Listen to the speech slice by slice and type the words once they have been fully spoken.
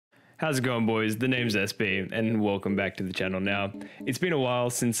How's it going, boys? The name's SB and welcome back to the channel. Now, it's been a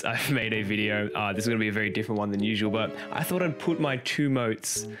while since I've made a video. This is going to be a very different one than usual, but I thought I'd put my two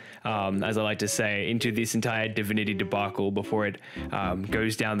motes, as I like to say, into this entire Divinity debacle before it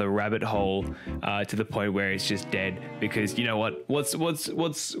goes down the rabbit hole to the point where it's just dead. Because you know what?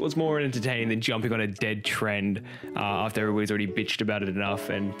 What's more entertaining than jumping on a dead trend after everybody's already bitched about it enough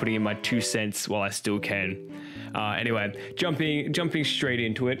and putting in my 2 cents while I still can. Anyway, jumping straight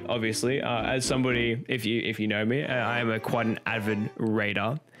into it. Obviously, as somebody, if you know me, I am quite an avid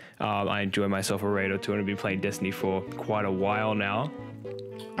raider. I enjoy myself a raid or two, and I've been playing Destiny for quite a while now.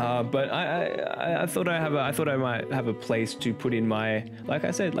 But I thought I might have a place to put in my, like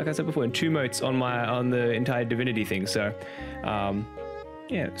I said before, in 2 motes on the entire Divinity thing. So,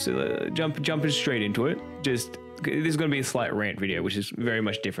 yeah. So jumping straight into it. Just. This is going to be a slight rant video, which is very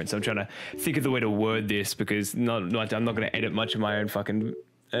much different. So I'm trying to think of the way to word this because I'm not going to edit much of my own fucking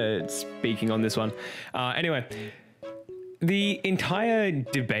speaking on this one. Anyway, the entire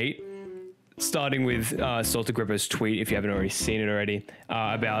debate, starting with Salt Agrippa's tweet, if you haven't already seen it already,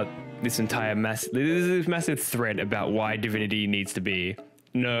 about this entire massive thread about why Divinity needs to be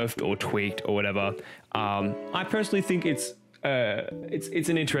nerfed or tweaked or whatever. I personally think it's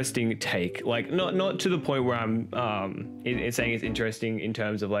an interesting take, like not to the point where I'm saying it's interesting in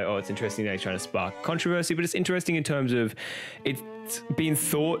terms of like, oh, it's interesting that he's trying to spark controversy, but it's interesting in terms of it's been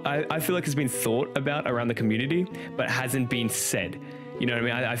thought, I feel like it's been thought about around the community, but hasn't been said. You know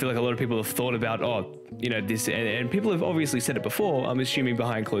what I mean? I feel like a lot of people have thought about, oh, you know, this, and people have obviously said it before. I'm assuming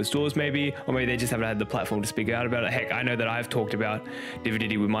behind closed doors, maybe, or maybe they just haven't had the platform to speak out about it. Heck, I know that I've talked about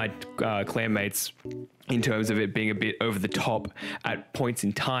Divinity with my clan mates in terms of it being a bit over the top at points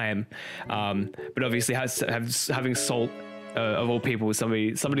in time. But obviously, having Salt, of all people,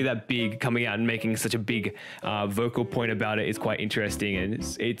 somebody that big coming out and making such a big vocal point about it is quite interesting, and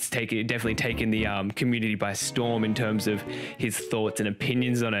it's definitely taken the community by storm in terms of his thoughts and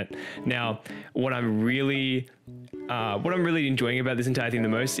opinions on it. Now, what I'm really enjoying about this entire thing the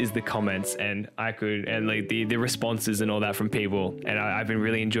most is the comments, and like the responses and all that from people, and I've been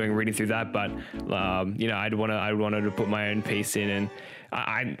really enjoying reading through that. But you know, I wanted to put my own piece in, and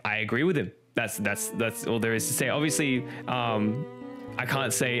I agree with him. That's all there is to say. Obviously, I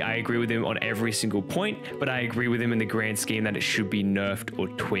can't say I agree with him on every single point, but I agree with him in the grand scheme that it should be nerfed or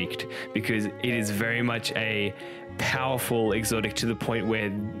tweaked, because it is very much a powerful exotic to the point where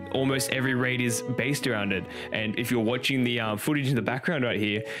almost every raid is based around it. And if you're watching the footage in the background right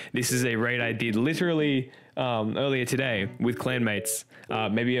here, this is a raid I did literally earlier today with clanmates,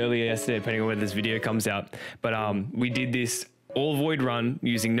 maybe earlier yesterday, depending on when this video comes out. But we did this all void run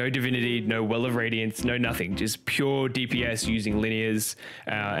using no Divinity, no Well of Radiance, no nothing, just pure DPS using linears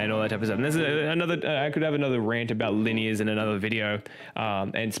and all that type of stuff. And there's another, I could have another rant about linears in another video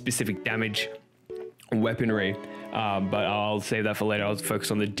and specific damage weaponry, but I'll save that for later. I'll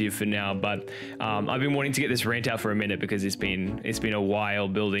focus on the div for now. But I've been wanting to get this rant out for a minute because it's been a while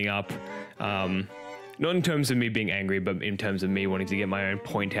building up. Not in terms of me being angry, but in terms of me wanting to get my own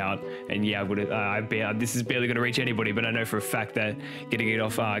point out. And yeah, this is barely going to reach anybody, but I know for a fact that getting it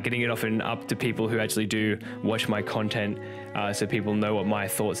off and up to people who actually do watch my content, so people know what my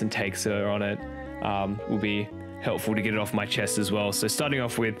thoughts and takes are on it, will be helpful to get it off my chest as well. So starting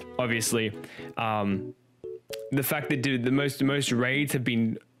off with, obviously, the fact that the most raids have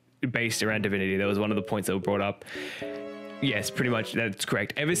been based around Divinity. That was one of the points that were brought up. Yes, pretty much, that's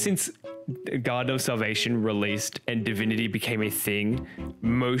correct. Ever since Garden of Salvation released and Divinity became a thing,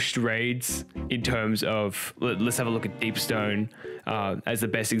 most raids, in terms of, let's have a look at Deepstone as the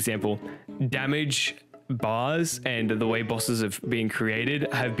best example, damage bars and the way bosses have been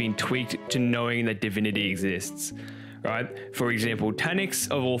created have been tweaked to knowing that Divinity exists, right? For example, Taniks,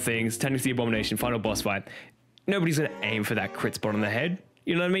 of all things, Taniks the Abomination, final boss fight, nobody's going to aim for that crit spot on the head.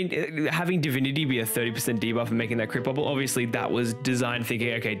 You know what I mean? Having Divinity be a 30% debuff and making that crit bubble, obviously that was designed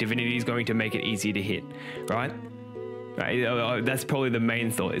thinking, okay, Divinity is going to make it easier to hit, right? Right? That's probably the main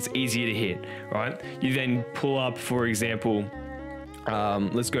thought. It's easier to hit, right? You then pull up, for example,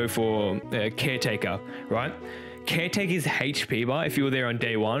 let's go for Caretaker, right? Caretaker's HP bar, if you were there on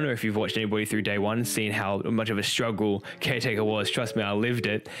day one, or if you've watched anybody through day one, seen how much of a struggle Caretaker was, trust me, I lived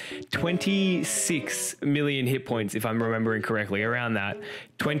it. 26 million hit points, if I'm remembering correctly, around that.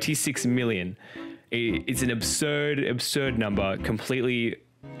 26 million. It's an absurd number, completely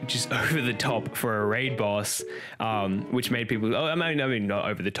just over the top for a raid boss, which made people, I mean, not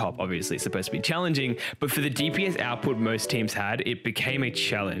over the top, obviously it's supposed to be challenging, but for the DPS output most teams had, it became a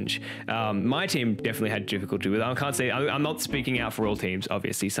challenge. My team definitely had difficulty with it. I can't say, I'm not speaking out for all teams,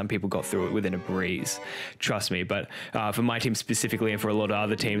 obviously some people got through it within a breeze, trust me, but for my team specifically and for a lot of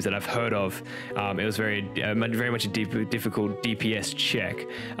other teams that I've heard of, it was very much a difficult DPS check.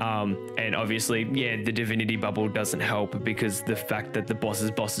 And obviously, yeah, the Divinity bubble doesn't help because the fact that the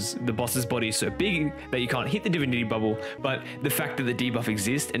boss's body is so big that you can't hit the Divinity bubble, but the fact that the debuff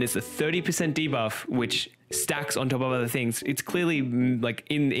exists and it's a 30% debuff which stacks on top of other things, it's clearly like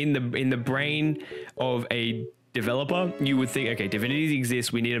in the brain of a developer, you would think, okay, Divinity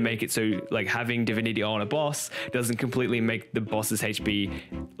exists, we need to make it so like having Divinity on a boss doesn't completely make the boss's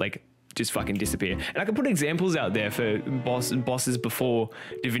HP like just fucking disappear. And I can put examples out there for bosses before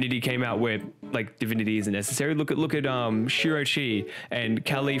Divinity came out where like Divinity isn't necessary. Look at Shirochi and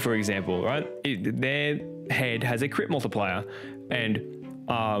Kali, for example, right? Their head has a crit multiplier, and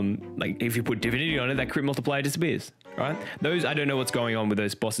like if you put Divinity on it, that crit multiplier disappears, right? Those, I don't know what's going on with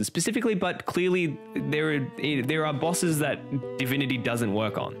those bosses specifically, but clearly there are bosses that Divinity doesn't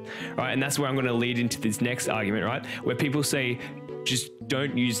work on, right? And that's where I'm going to lead into this next argument, right? Where people say, just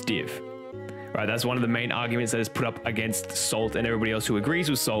don't use div, right? That's one of the main arguments that is put up against Salt and everybody else who agrees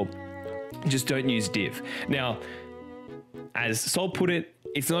with Salt. Just don't use div. Now, as Salt put it,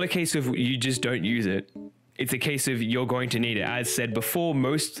 it's not a case of you just don't use it. It's a case of you're going to need it. As said before,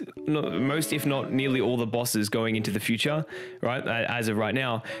 most if not nearly all the bosses going into the future, right, as of right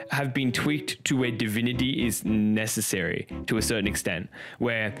now, have been tweaked to where Divinity is necessary to a certain extent.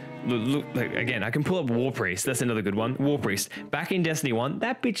 Where, look like, again, I can pull up War Priest. That's another good one. War Priest. Back in Destiny 1,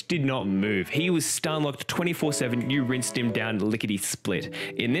 that bitch did not move. He was stun locked 24/7. You rinsed him down lickety split.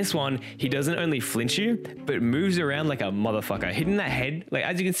 In this one, he doesn't only flinch you, but moves around like a motherfucker. Hitting that head, like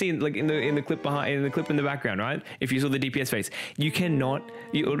as you can see, like in the clip in the background. Right? If you saw the DPS face, you cannot,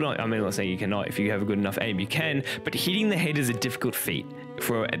 I'm not saying you cannot, if you have a good enough aim, you can, but hitting the head is a difficult feat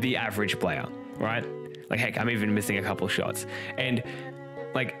for the average player, right? Like, heck, I'm even missing a couple shots. And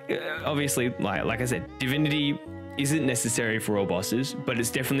like, obviously, like I said, Divinity isn't necessary for all bosses, but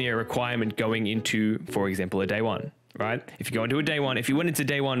it's definitely a requirement going into, for example, a day one. Right? If you go into a day one, if you went into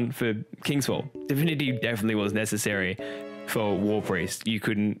day one for Kingsfall, Divinity definitely was necessary for War Priest. You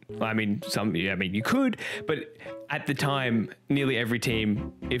couldn't, you could, but at the time, nearly every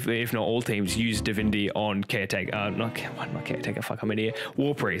team, if not all teams, used Divinity on Caretaker, not Caretaker, fuck, I'm an idiot,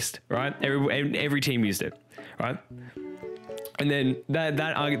 War Priest, right? Every team used it, right? And then that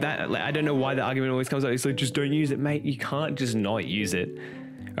I don't know why the argument always comes up. It's like, just don't use it, mate. You can't just not use it,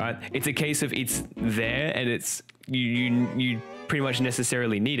 right? It's a case of it's there and it's, you pretty much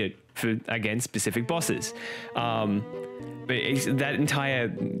necessarily need it for, again, specific bosses. But that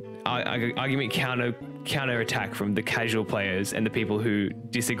entire argument counter attack from the casual players and the people who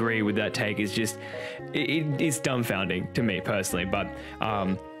disagree with that take is just, it's dumbfounding to me personally. But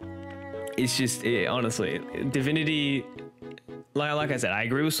it's just, honestly, Divinity, like I said, I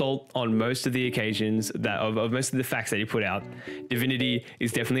agree with Salt on most of the occasions that of most of the facts that he put out. Divinity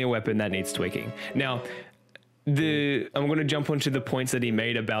is definitely a weapon that needs tweaking. Now, I'm going to jump onto the points that he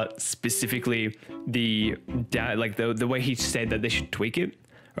made about specifically the way he said that they should tweak it,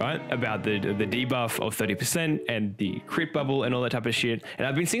 right? About the debuff of 30% and the crit bubble and all that type of shit. And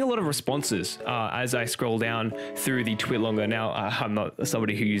I've been seeing a lot of responses as I scroll down through the Twitter longer. Now, I'm not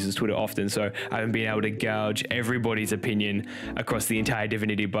somebody who uses Twitter often, so I haven't been able to gouge everybody's opinion across the entire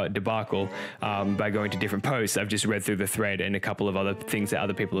Divinity debacle by going to different posts. I've just read through the thread and a couple of other things that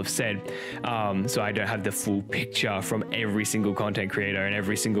other people have said. So I don't have the full picture from every single content creator and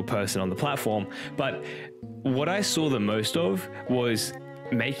every single person on the platform. But what I saw the most of was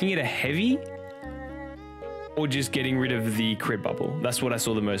making it a heavy or just getting rid of the crit bubble. That's what I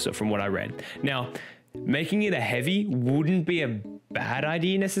saw the most of from what I read. Now, making it a heavy wouldn't be a bad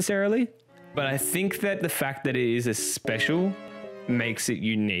idea necessarily, but I think that the fact that it is a special makes it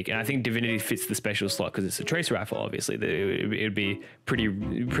unique. And I think Divinity fits the special slot because it's a trace rifle, obviously. It would be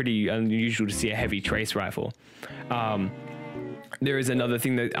pretty unusual to see a heavy trace rifle. There is another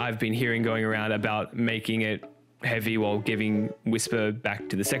thing that I've been hearing going around about making it heavy while giving Whisper back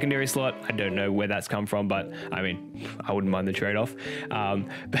to the secondary slot. I don't know where that's come from, but I mean, I wouldn't mind the trade-off. But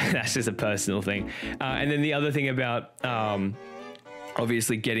that's just a personal thing. And then the other thing about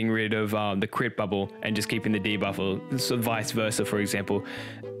obviously getting rid of the crit bubble and just keeping the debuff, or so vice versa, for example.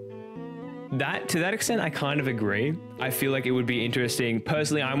 To that extent, I kind of agree. I feel like it would be interesting.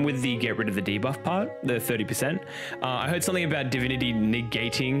 Personally, I'm with the get rid of the debuff part, the 30%. I heard something about Divinity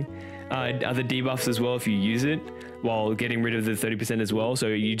negating other debuffs as well if you use it, while getting rid of the 30% as well. So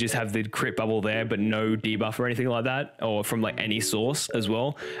you just have the crit bubble there, but no debuff or anything like that, or from like any source as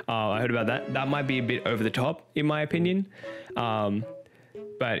well. I heard about that. That might be a bit over the top, in my opinion.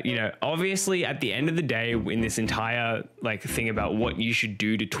 But, you know, obviously at the end of the day, in this entire like thing about what you should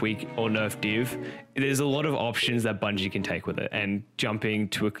do to tweak or nerf div, there's a lot of options that Bungie can take with it, and jumping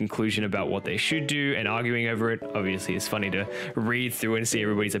to a conclusion about what they should do and arguing over it, obviously it's funny to read through and see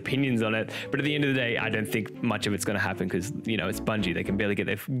everybody's opinions on it. But at the end of the day, I don't think much of it's going to happen because, you know, it's Bungie. They can barely get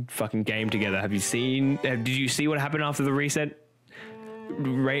their fucking game together. Did you see what happened after the reset?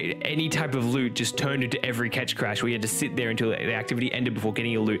 Any type of loot just turned into every catch crash. We had to sit there until the activity ended before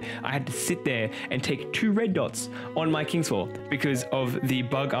getting a loot. I had to sit there and take 2 red dots on my Kingsfall because of the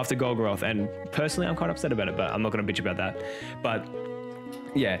bug after Golgoroth, and personally I'm quite upset about it, but I'm not going to bitch about that. But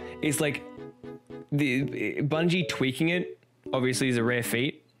yeah, it's like the Bungie tweaking it obviously is a rare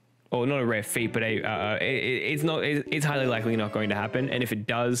feat, or not a rare feat, but it's highly likely not going to happen. And if it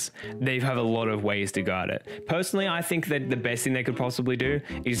does, they have a lot of ways to guard it. Personally, I think that the best thing they could possibly do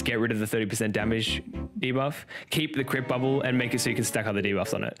is get rid of the 30% damage debuff, keep the crit bubble, and make it so you can stack other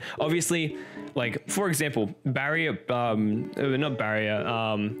debuffs on it. Obviously, like for example, barrier,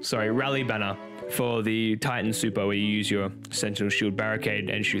 rally banner for the Titan Super, where you use your Sentinel Shield barricade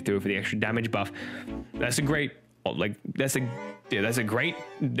and shoot through it for the extra damage buff. That's a great, that's a great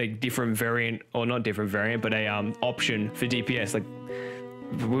like different variant, or not different variant, but a option for DPS. Like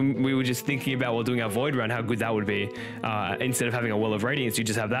when we were just thinking about while doing our Void run, how good that would be. Instead of having a Well of Radiance, you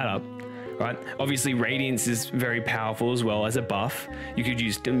just have that up, right? Obviously, Radiance is very powerful as well as a buff. You could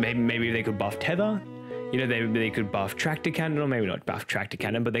use, maybe they could buff Tether. You know, they could buff Tractor Cannon, or maybe not buff Tractor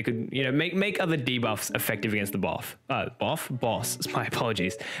Cannon, but they could, you know, make other debuffs effective against the boss. My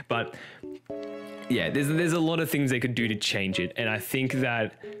apologies, but. Yeah, there's a lot of things they could do to change it, and I think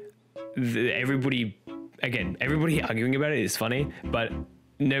that everybody arguing about it is funny, but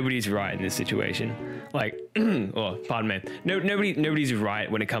nobody's right in this situation. Like, oh, pardon me, nobody's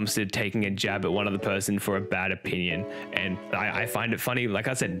right when it comes to taking a jab at one other person for a bad opinion, and I find it funny. Like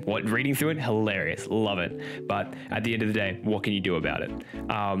I said, reading through it, hilarious, love it. But at the end of the day, what can you do about it?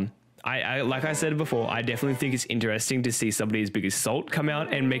 I like I said before, I definitely think it's interesting to see somebody as big as Salt come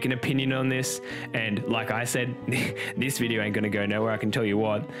out and make an opinion on this. And like I said, this video ain't gonna go nowhere, I can tell you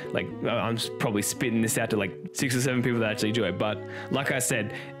what. Like, I'm probably spitting this out to like 6 or 7 people that actually do it. But like I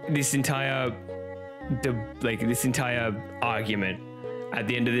said, this entire argument, at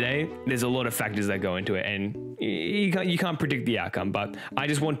the end of the day, there's a lot of factors that go into it, and you can't predict the outcome. But I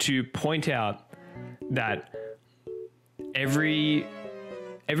just want to point out that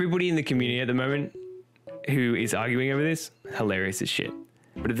everybody in the community at the moment who is arguing over this, hilarious as shit.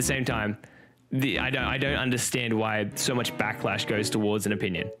 But at the same time, I don't understand why so much backlash goes towards an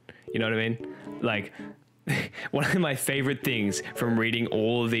opinion. You know what I mean? Like, one of my favorite things from reading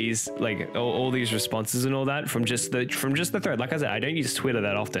all of these, like all these responses and all that from just the thread. Like I said, I don't use Twitter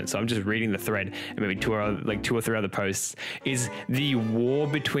that often, so I'm just reading the thread and maybe 2 or 3 other posts. Is the war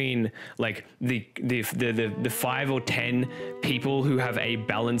between like the 5 or 10 people who have a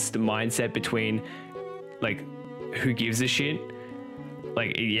balanced mindset between like who gives a shit.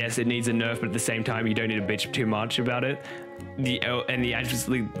 Like, yes, it needs a nerf, but at the same time, you don't need to bitch too much about it.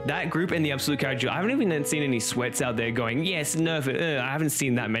 That group and the absolute casual, I haven't even seen any sweats out there going, yes, nerf it. I haven't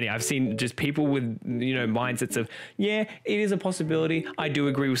seen that many. I've seen just people with, you know, mindsets of, yeah, it is a possibility. I do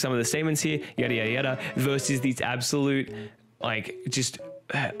agree with some of the statements here, yada, yada, yada, versus these absolute, like, just,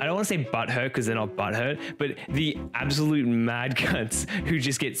 I don't want to say butthurt because they're not butthurt, but the absolute mad cunts who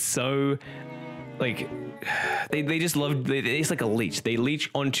just get so, like, they just love, it's like a leech. They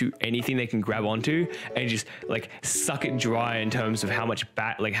leech onto anything they can grab onto and just like suck it dry in terms of how much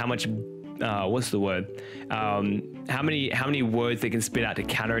what's the word? How many words they can spit out to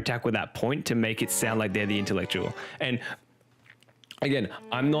counterattack with that point to make it sound like they're the intellectual. And again,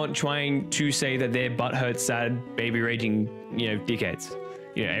 I'm not trying to say that they're butthurt, sad, baby raging, you know, dickheads.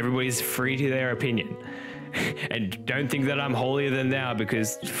 You know, everybody's free to their opinion. And don't think that I'm holier than thou,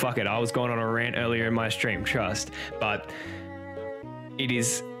 because fuck it, I was going on a rant earlier in my stream, trust. But it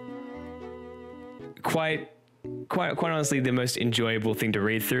is quite honestly the most enjoyable thing to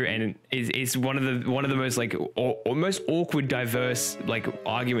read through, and it's one of the most like most awkward, diverse like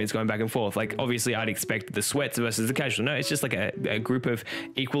arguments going back and forth. Like, obviously I'd expect the sweats versus the casual. No, it's just like a group of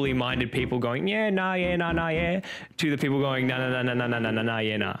equally minded people going, yeah, nah, yeah, nah, nah, yeah, to the people going, nah, nah, nah, nah, nah, nah, nah, nah,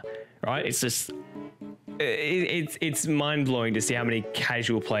 yeah, nah. Right? It's just, it's mind-blowing to see how many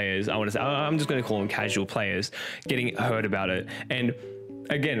casual players, I'm just going to call them casual players, getting hurt about it. And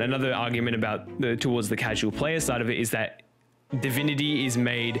again, another argument about towards the casual player side of it is that Divinity is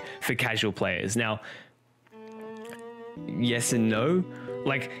made for casual players. Now, yes and no.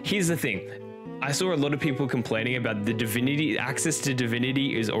 Like, here's the thing. I saw a lot of people complaining about the Divinity, access to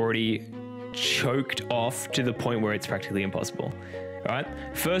Divinity is already choked off to the point where it's practically impossible. All right.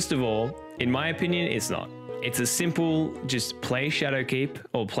 First of all, in my opinion, it's not. It's a simple, just play Shadowkeep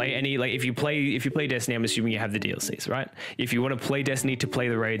or play any, like if you play Destiny, I'm assuming you have the DLCs, right? If you want to play Destiny to play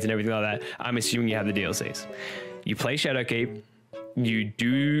the raids and everything like that, I'm assuming you have the DLCs. You play Shadowkeep,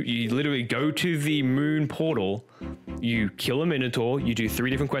 you literally go to the moon portal, you kill a Minotaur, you do 3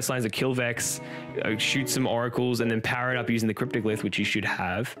 different quest lines to kill Vex, shoot some oracles, and then power it up using the Cryptoglyph, which you should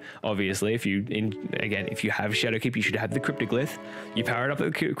have, obviously. If you have Shadowkeep, you should have the Cryptoglyph. You power it up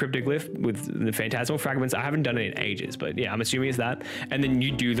with the Cryptoglyph with the Phantasmal Fragments. I haven't done it in ages, but yeah, I'm assuming it's that. And then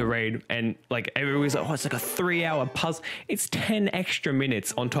you do the raid, and like everybody's like, oh, it's like a 3-hour puzzle. It's 10 extra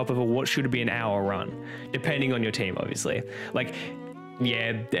minutes on top of what should be an hour run, depending on your team, obviously. Like,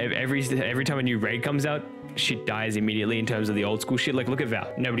 yeah, every time a new raid comes out, shit dies immediately in terms of the old school shit. Like, look at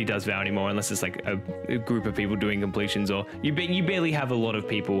Vow. Nobody does Vow anymore unless it's like a group of people doing completions, or you barely have a lot of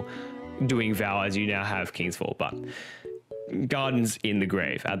people doing Vow as you now have Kingsfall. But Garden's in the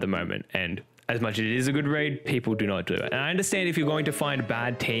grave at the moment, and as much as it is a good raid, people do not do it. And I understand if you're going to find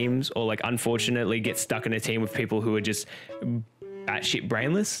bad teams, or like unfortunately get stuck in a team with people who are just batshit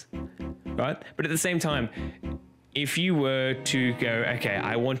brainless, right? But at the same time, if you were to go, okay,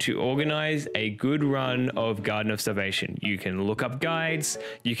 I want to organize a good run of Garden of Salvation, you can look up guides,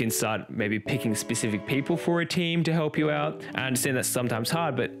 you can start maybe picking specific people for a team to help you out. I understand that's sometimes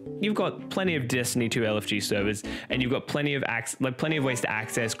hard, but you've got plenty of Destiny 2 LFG servers, and you've got plenty of ways to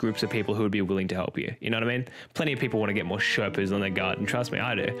access groups of people who would be willing to help you. You know what I mean? Plenty of people want to get more Sherpas on their Garden, trust me,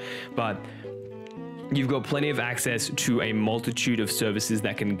 I do. But you've got plenty of access to a multitude of services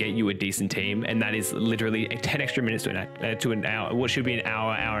that can get you a decent team, and that is literally 10 extra minutes to an hour, what should be an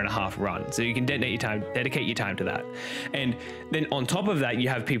hour and a half run. So you can dedicate your time to that. And then on top of that, you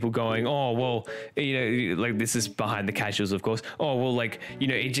have people going, oh, well, you know, like this is behind the casuals, of course. Oh, well, like, you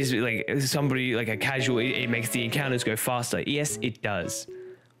know, it just like somebody like a casual, it makes the encounters go faster. Yes, it does,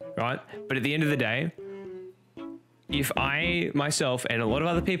 right? But at the end of the day, if I myself and a lot of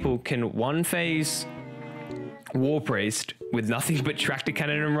other people can one phase War Priest with nothing but tractor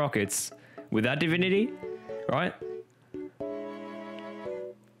cannon and rockets without Divinity, right?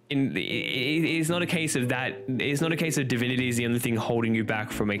 It's not a case of that. It's not a case of Divinity is the only thing holding you back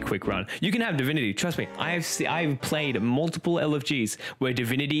from a quick run. You can have Divinity. Trust me. I've played multiple LFGs where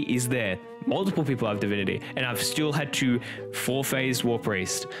Divinity is there. Multiple people have Divinity, and I've still had to 4-phase War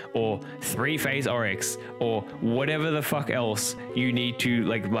Priest or 3-phase Oryx or whatever the fuck else you need to,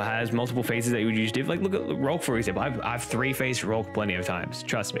 like, has multiple phases that you would use. Like, look at Rogue, for example. I've 3-phased Rogue plenty of times.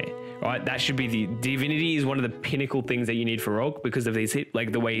 Trust me. Right? That should be the Divinity is one of the pinnacle things that you need for Rogue because of his hit,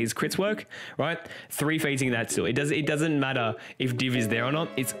 like the way his crits work. Right? 3-phasing that still. It doesn't matter if Div is there or not.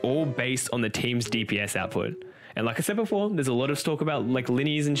 It's all based on the team's DPS output. And like I said before, there's a lot of talk about like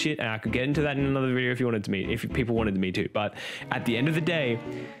linears and shit, and I could get into that in another video if people wanted me to. But at the end of the day,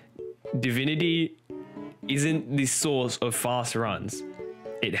 Divinity isn't the source of fast runs.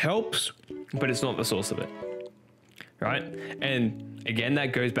 It helps, but it's not the source of it. Right? And again,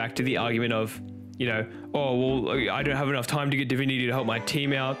 that goes back to the argument of, you know, oh, well, I don't have enough time to get Divinity to help my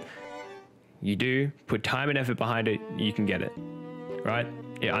team out. You do. Put time and effort behind it, you can get it. Right?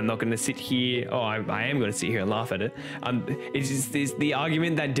 Yeah, I'm not going to sit here. Oh, I am going to sit here and laugh at it. It's the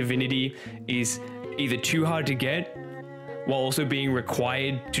argument that Divinity is either too hard to get while also being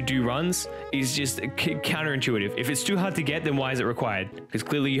required to do runs is just counterintuitive. If it's too hard to get, then why is it required? Because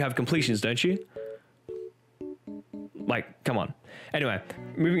clearly you have completions, don't you? Like, come on. Anyway,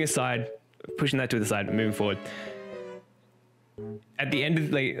 moving aside, pushing that to the side, moving forward. At the end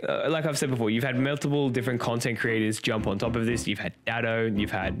of, like I've said before, you've had multiple different content creators jump on top of this. You've had Dado,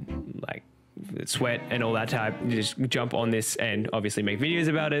 you've had like Sweat and all that type. You just jump on this and obviously make videos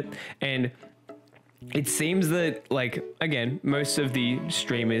about it. And it seems that, like, again, most of the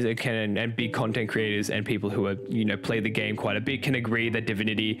streamers and big content creators and people who are, you know, play the game quite a bit can agree that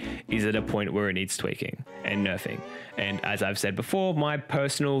Divinity is at a point where it needs tweaking and nerfing. And as I've said before, my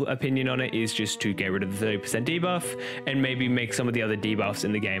personal opinion on it is just to get rid of the 30% debuff and maybe make some of the other debuffs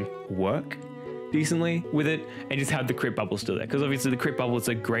in the game work decently with it, and just have the crit bubble still there. Because obviously the crit bubble is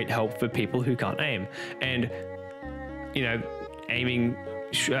a great help for people who can't aim. And, you know,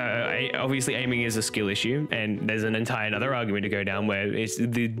 obviously aiming is a skill issue, and there's an entire another argument to go down where it's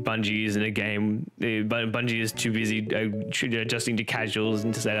the Bungie is in a game, Bungie is too busy adjusting to casuals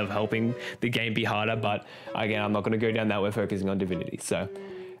instead of helping the game be harder. But again, I'm not going to go down that. We're focusing on Divinity. So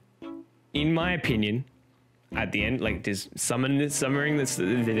in my opinion, at the end, like just summarizing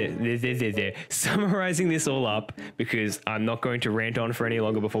this all up, because I'm not going to rant on for any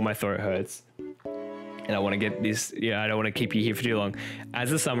longer before my throat hurts. And I want to get this, I don't want to keep you here for too long.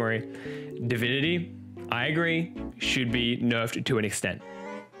 As a summary, Divinity, I agree, should be nerfed to an extent.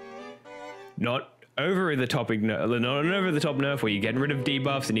 Not over the top nerf where you're getting rid of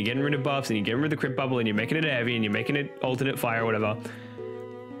debuffs and you're getting rid of buffs and you're getting rid of the crit bubble and you're making it a heavy and you're making it alternate fire or whatever.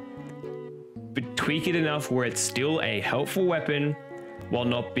 But tweak it enough where it's still a helpful weapon while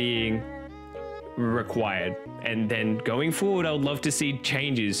not being required. And then going forward, I would love to see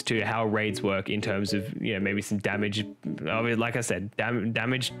changes to how raids work in terms of, maybe some damage. I mean, like I said,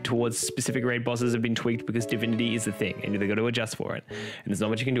 damage towards specific raid bosses have been tweaked because Divinity is the thing and they've got to adjust for it. And there's not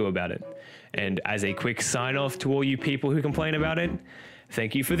much you can do about it. And as a quick sign off to all you people who complain about it,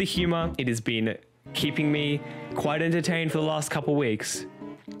 thank you for the humor. It has been keeping me quite entertained for the last couple weeks.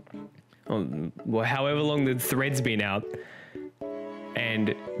 Well, however long the thread's been out.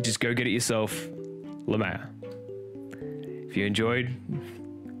 And just go get it yourself. Lamaya. If you enjoyed,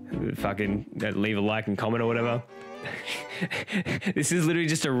 fucking leave a like and comment or whatever. This is literally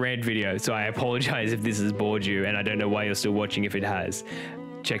just a rant video, so I apologize if this has bored you, and I don't know why you're still watching if it has.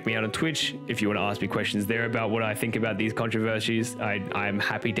 Check me out on Twitch if you want to ask me questions there about what I think about these controversies. I'm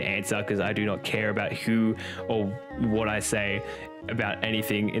happy to answer, because I do not care about who or what I say about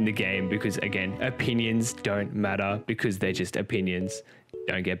anything in the game, because again, opinions don't matter because they're just opinions.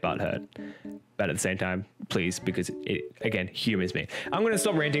 Don't get butthurt. But at the same time, please, because it, again, humors me. I'm going to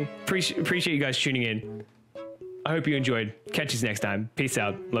stop ranting. Appreciate you guys tuning in. I hope you enjoyed. Catch you next time. Peace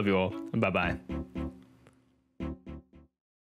out. Love you all. Bye-bye.